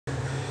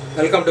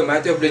Welcome to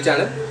Matthew Blue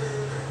channel.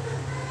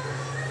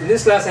 In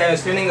this class I am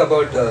explaining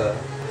about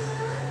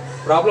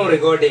problem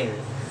regarding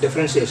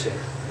differentiation,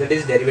 that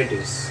is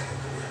derivatives.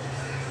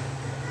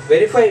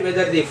 Verify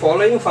whether the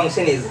following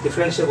function is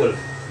differentiable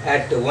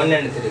at 1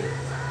 and 3.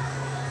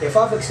 F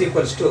of x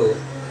equals to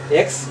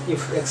x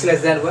if x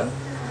less than 1,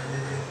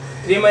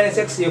 3 minus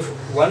x if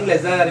 1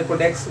 less than or equal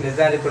to x less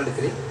than or equal to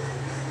 3,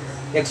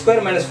 x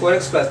square minus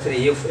 4x plus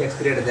 3 if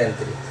x greater than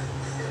 3.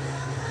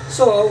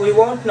 So we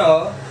want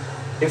now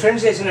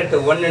differentiation at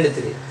 1 and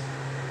 3.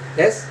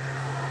 Yes,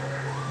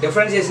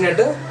 differentiation at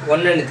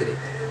 1 and 3.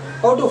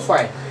 How to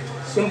find?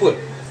 Simple.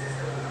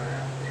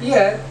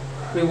 Here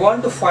we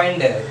want to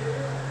find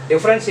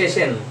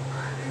differentiation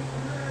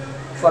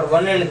for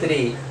 1 and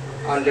 3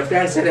 on left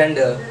hand side and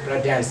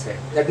right hand side.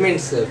 That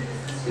means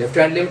left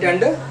hand limit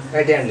and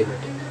right hand limit.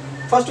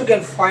 First you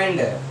can find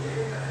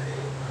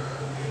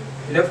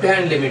left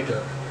hand limit.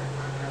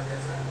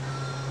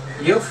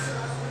 If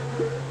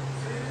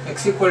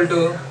x equal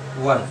to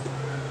 1,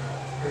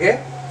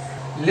 okay,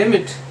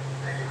 limit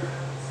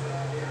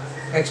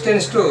x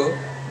tends to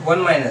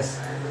 1 minus,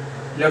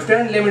 left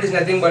hand limit is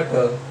nothing but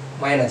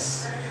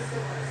minus,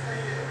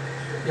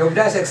 f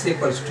dash x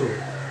equals to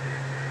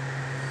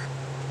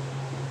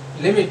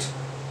limit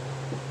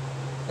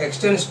x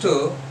tends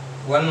to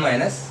 1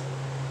 minus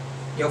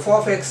f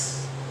of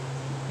x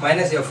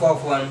minus f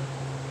of 1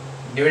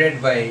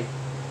 divided by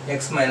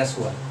x minus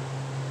 1.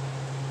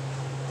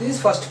 This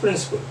is first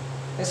principle.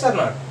 Yes or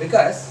not?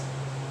 Because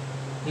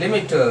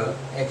limit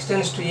x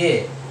tends to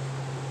a,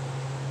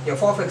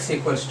 f of x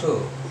equals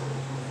to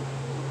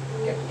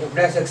f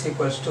dash x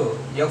equals to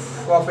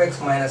f of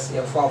x minus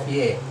f of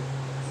a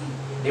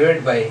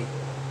divided by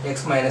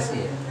x minus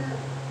a.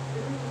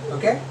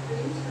 Okay?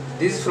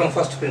 This is from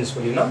first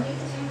principle, you know.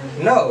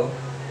 Now,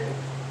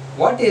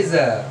 what is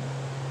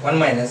 1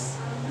 minus?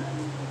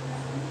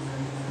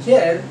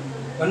 Here,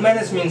 1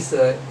 minus means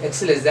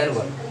x less than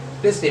 1.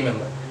 Please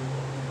remember.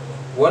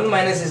 1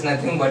 minus is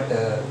nothing but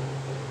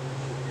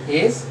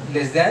is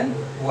less than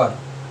 1.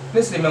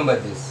 Please remember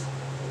this.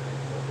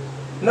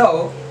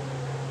 Now,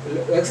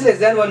 x less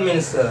than 1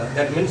 means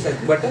that means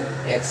but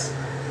x.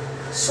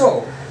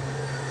 So,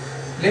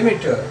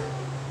 limit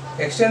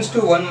x tends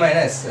to 1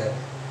 minus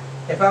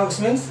f of x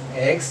means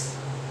x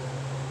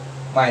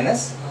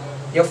minus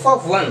f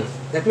of 1.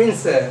 That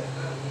means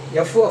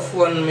f of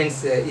 1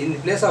 means in the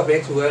place of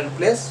x we are going to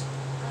place,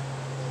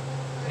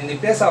 in the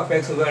place of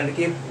x we are going to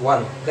keep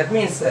 1. That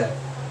means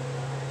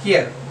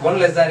here 1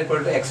 less than or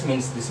equal to x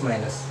means this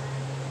minus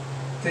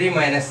 3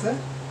 minus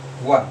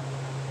 1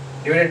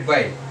 divided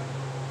by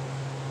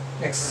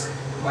x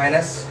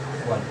minus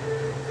 1.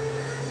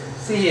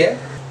 See here,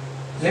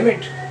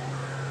 limit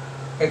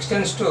x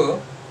tends to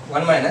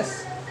 1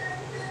 minus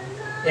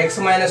x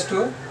minus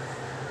 2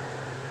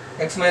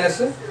 x minus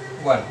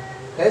 1.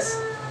 Yes,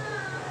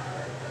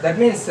 that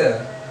means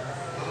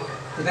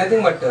it's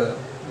nothing but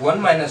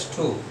 1 minus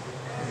 2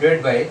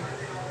 divided by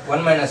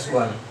 1 minus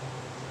 1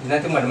 is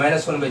nothing but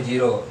minus 1 by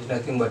 0 is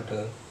nothing but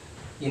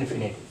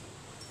infinity.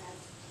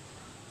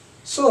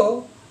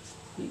 So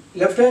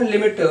left hand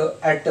limit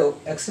at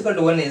x equal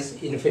to 1 is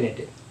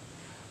infinity.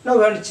 Now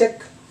we want to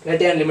check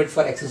right hand limit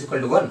for x is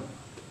equal to 1.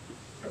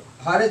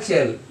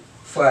 RHL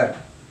for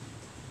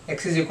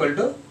x is equal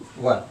to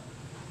 1.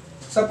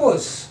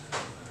 Suppose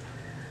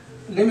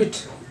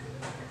limit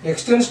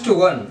x tends to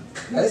 1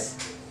 plus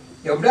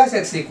f dash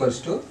x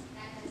equals to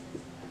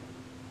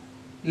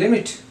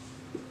limit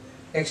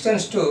x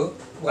tends to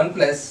 1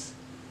 plus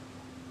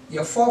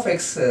f of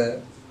x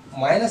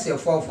minus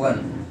f of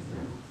 1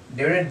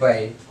 divided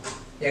by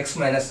x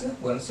minus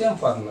 1, same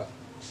formula.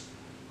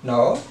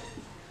 Now,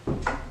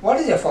 what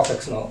is f of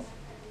x now?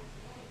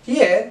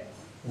 Here,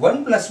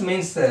 1 plus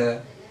means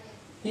is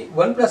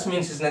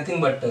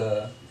nothing but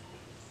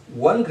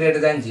 1 greater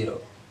than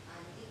 0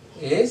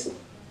 is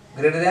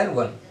greater than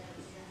 1.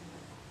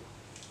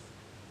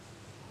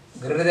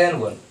 Greater than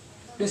 1.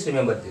 Please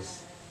remember this.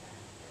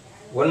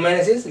 1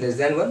 minus is less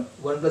than 1,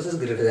 1 plus is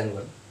greater than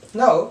 1.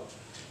 Now,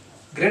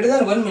 greater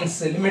than 1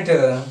 means limit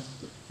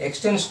x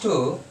tends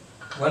to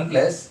 1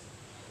 plus,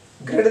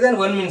 greater than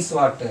 1 means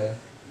what?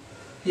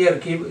 Here,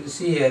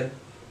 see here,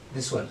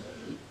 this one.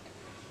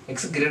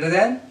 X greater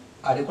than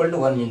or equal to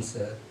 1 means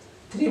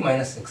 3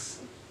 minus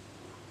x.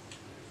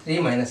 3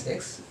 minus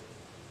x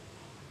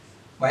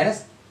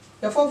minus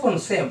f of 1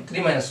 same,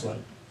 3 minus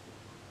 1.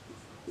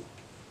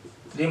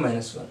 3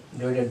 minus 1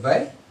 divided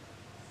by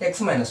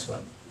x minus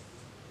 1.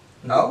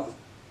 Now,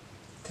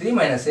 3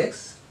 minus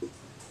x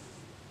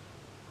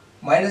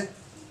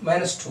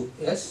minus 2,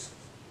 yes,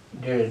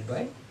 divided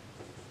by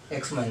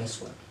x minus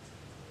 1.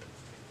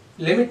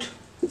 Limit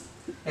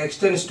x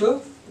tends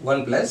to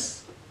 1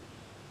 plus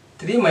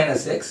 3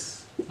 minus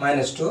x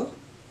minus 2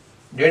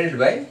 divided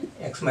by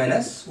x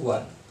minus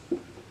 1.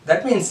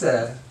 That means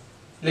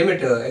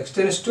limit x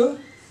tends to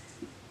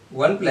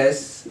 1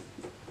 plus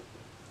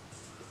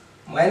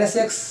minus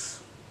x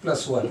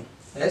plus 1,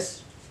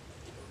 yes,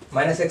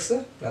 minus x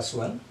plus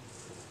 1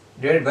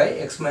 divided by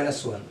x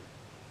minus 1.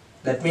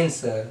 That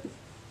means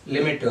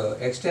limit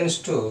x tends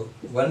to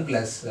 1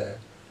 plus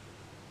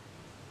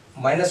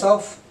minus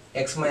of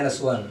x minus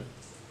 1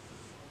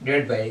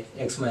 divided by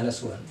x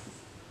minus 1.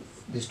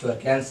 These two are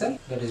cancelled.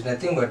 That is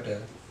nothing but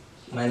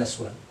minus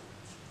 1.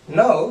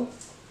 Now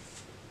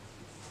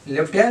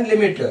left hand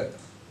limit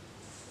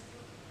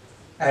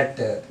at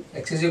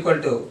x is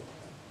equal to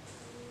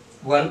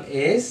 1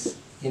 is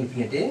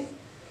infinity.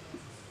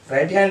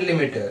 Right hand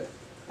limit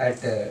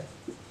at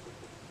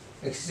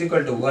x is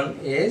equal to 1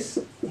 is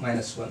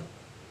minus 1.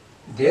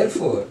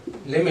 Therefore,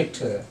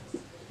 limit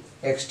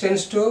x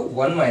tends to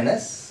 1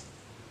 minus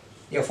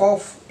f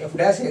of f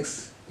dash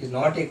x is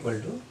not equal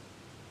to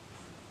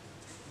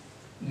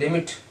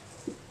limit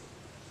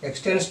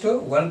x tends to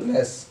 1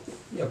 plus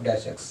f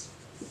dash x,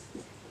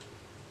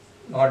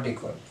 not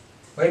equal.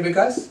 Why?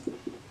 Because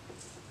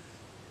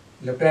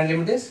left hand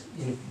limit is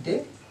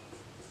infinity,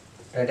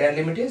 right hand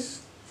limit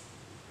is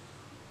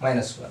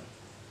minus 1.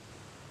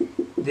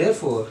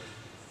 Therefore,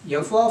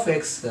 f of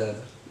x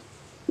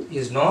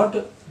is not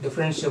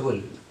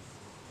differentiable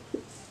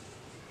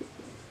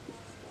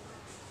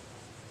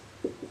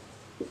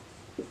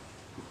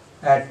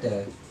at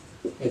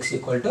x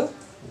equal to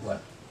 1.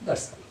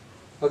 That's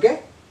all.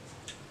 Okay?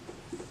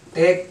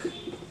 Take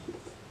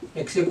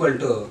x equal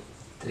to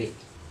 3.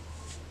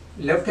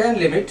 Left hand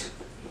limit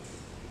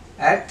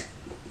at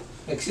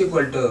x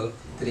equal to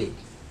 3.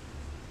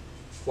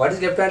 What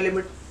is left hand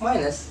limit?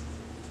 Minus.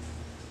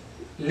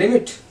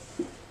 Limit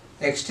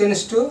x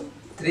tends to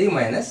 3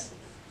 minus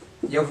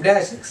f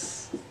dash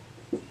x.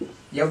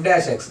 F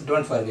dash x,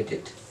 don't forget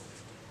it.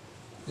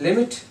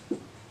 Limit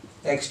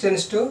x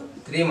tends to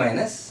 3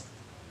 minus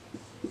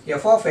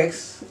f of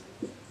x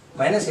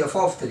minus f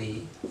of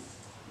 3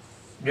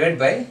 divided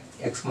by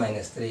x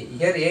minus 3.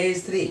 Here a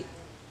is 3.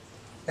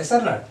 Yes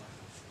or not?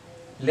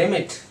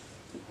 Limit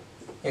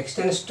x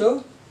tends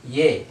to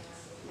a.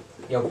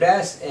 F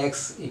dash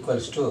x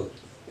equals to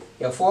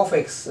f of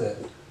x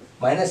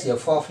minus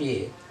f of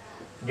a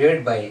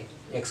divided by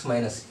x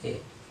minus a.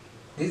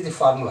 This is the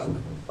formula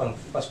from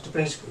first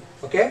principle.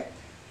 Okay?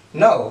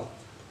 Now,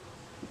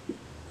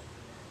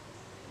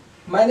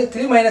 minus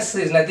 3 minus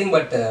is nothing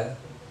but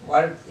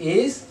what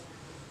is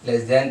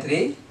less than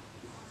 3.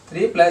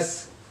 3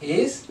 plus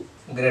is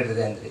greater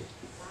than 3.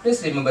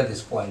 Please remember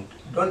this point.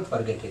 Don't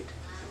forget it.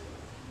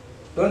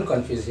 Don't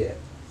confuse here.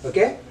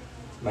 Okay?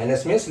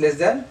 Minus means less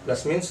than,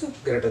 plus means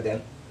greater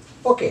than.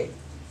 Okay.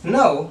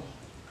 Now,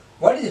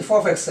 what is f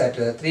of x at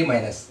 3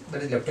 minus?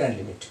 That is left hand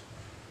limit.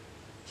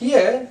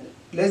 Here,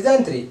 less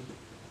than 3.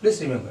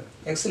 Please remember,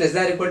 x less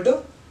than or equal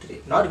to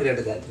 3, not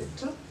greater than 3.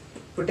 So,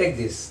 to take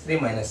this 3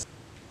 minus,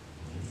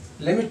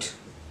 limit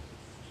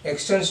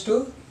x tends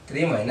to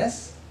 3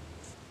 minus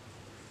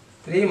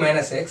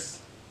x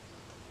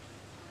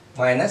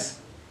minus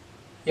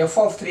f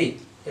of 3.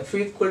 F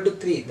equal to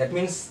 3, that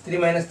means 3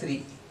 minus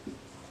 3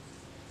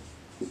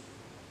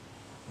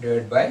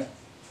 divided by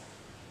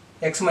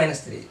x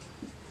minus 3.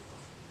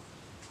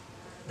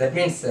 That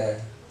means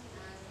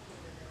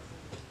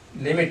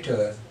limit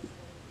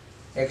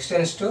x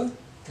tends to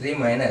 3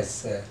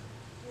 minus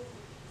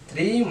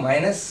 3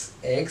 minus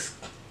x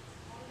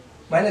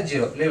minus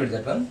 0, leave it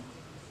that one,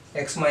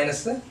 x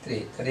minus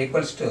 3, that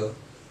equals to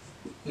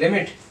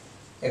limit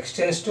x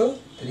tends to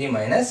 3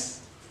 minus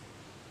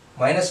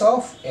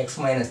of x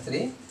minus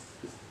 3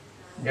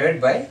 divided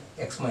by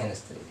x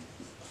minus 3.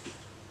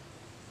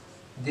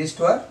 These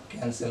two are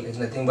cancelled, is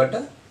nothing but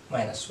a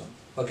minus 1.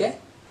 Okay?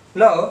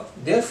 Now,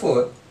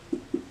 therefore,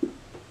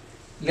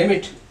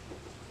 limit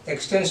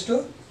x tends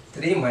to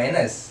 3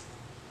 minus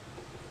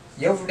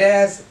f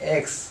dash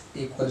x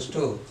equals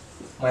to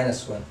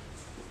minus 1.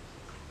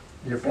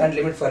 Left hand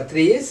limit for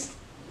 3 is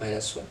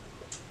minus 1.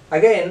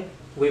 Again,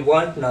 we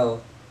want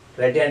now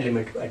right hand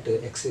limit at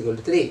x equal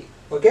to 3.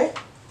 Okay?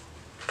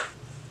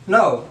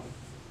 Now,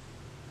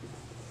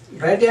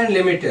 right hand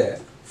limit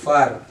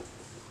for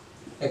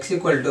x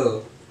equal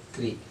to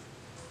 3.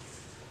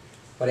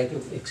 For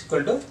x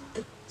equal to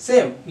 3.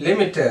 Same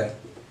limit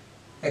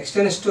x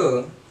tends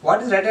to,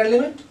 what is right hand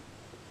limit?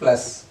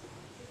 Plus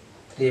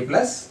 3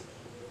 plus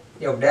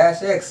f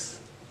dash x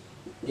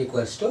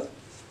equals to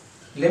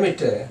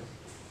limit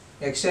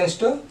x tends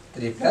to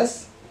 3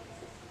 plus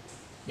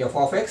f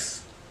of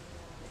x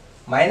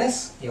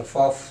minus f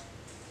of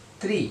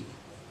 3.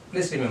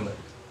 Please remember,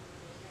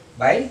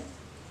 by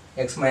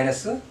x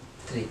minus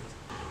 3.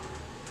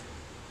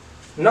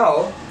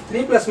 Now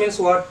 3 plus means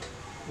what?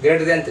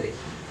 Greater than 3.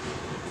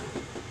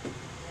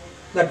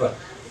 That one.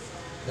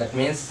 That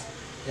means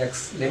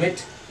x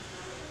limit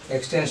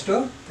x tends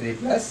to 3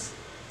 plus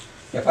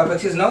f of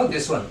x is now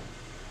this one,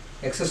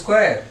 x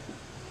square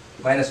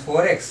minus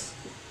 4x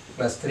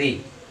plus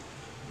 3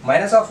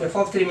 minus of f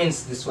of 3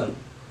 means this one,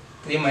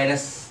 3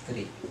 minus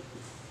 3,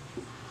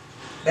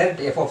 direct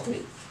f of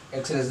 3,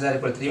 x less than or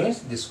equal to 3 means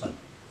this one,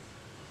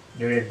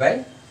 divided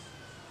by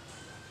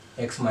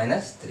x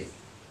minus 3.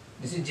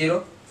 This is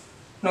 0.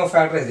 Now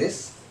factorize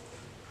this,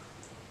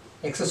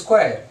 x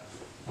square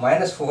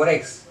minus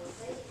 4x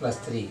plus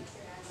 3.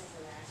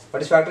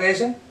 What is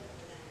factorization?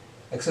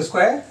 X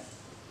square,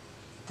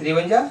 3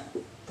 1 ja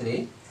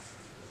 3,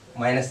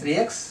 minus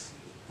 3x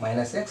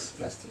minus x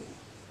plus 3.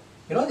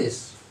 You know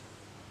this.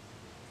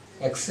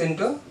 X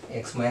into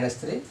x minus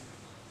 3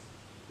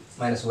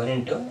 minus 1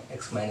 into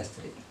x minus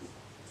 3.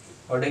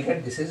 What do you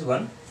get? This is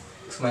 1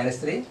 x minus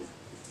 3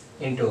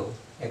 into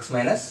x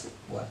minus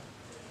 1.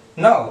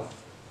 Now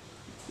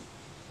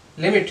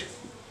limit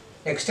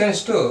x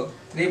tends to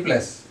 3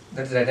 plus,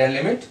 that is right hand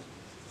limit.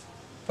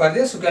 For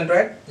this you can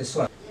write this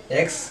one,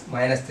 x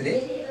minus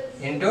 3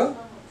 into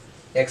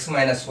x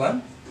minus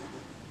 1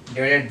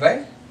 divided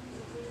by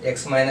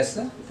x minus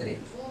 3.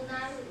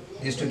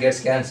 These two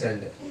gets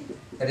cancelled.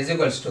 That is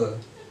equals to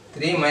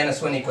 3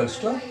 minus 1 equals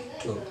to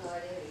 2.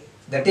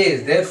 That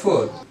is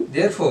therefore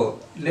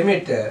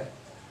limit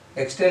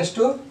x tends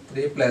to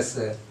 3 plus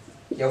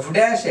f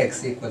dash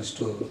x equals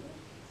to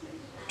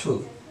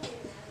 2.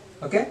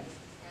 Okay.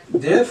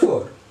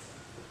 Therefore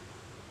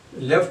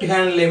left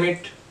hand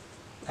limit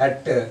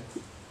at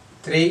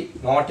 3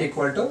 not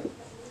equal to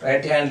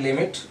right hand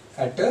limit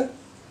at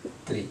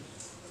 3.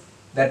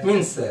 That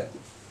means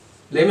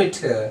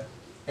limit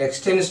x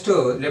tends to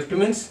left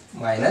means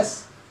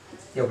minus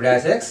f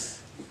dash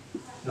x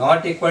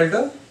not equal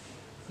to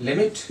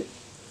limit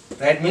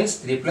right means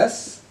 3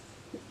 plus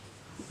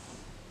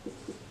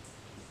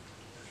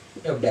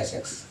f dash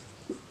x.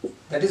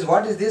 That is,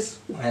 what is this?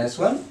 Minus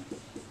 1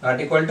 not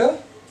equal to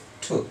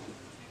 2.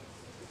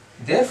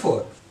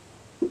 Therefore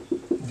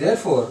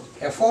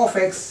f of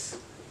x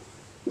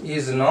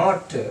is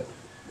not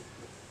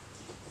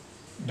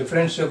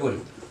differentiable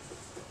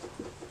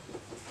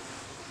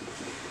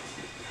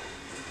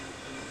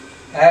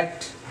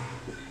at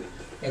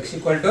x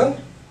equal to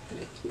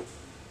 3.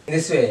 In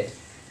this way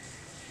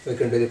we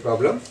can do the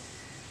problem.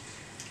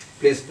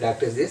 Please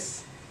practice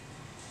this,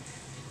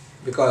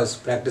 because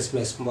practice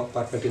makes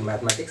perfect in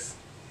mathematics.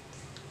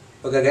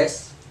 Okay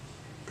guys,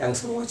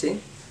 thanks for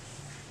watching.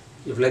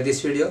 If you like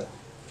this video,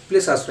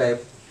 please subscribe,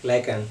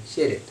 like and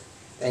share it.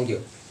 Thank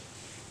you.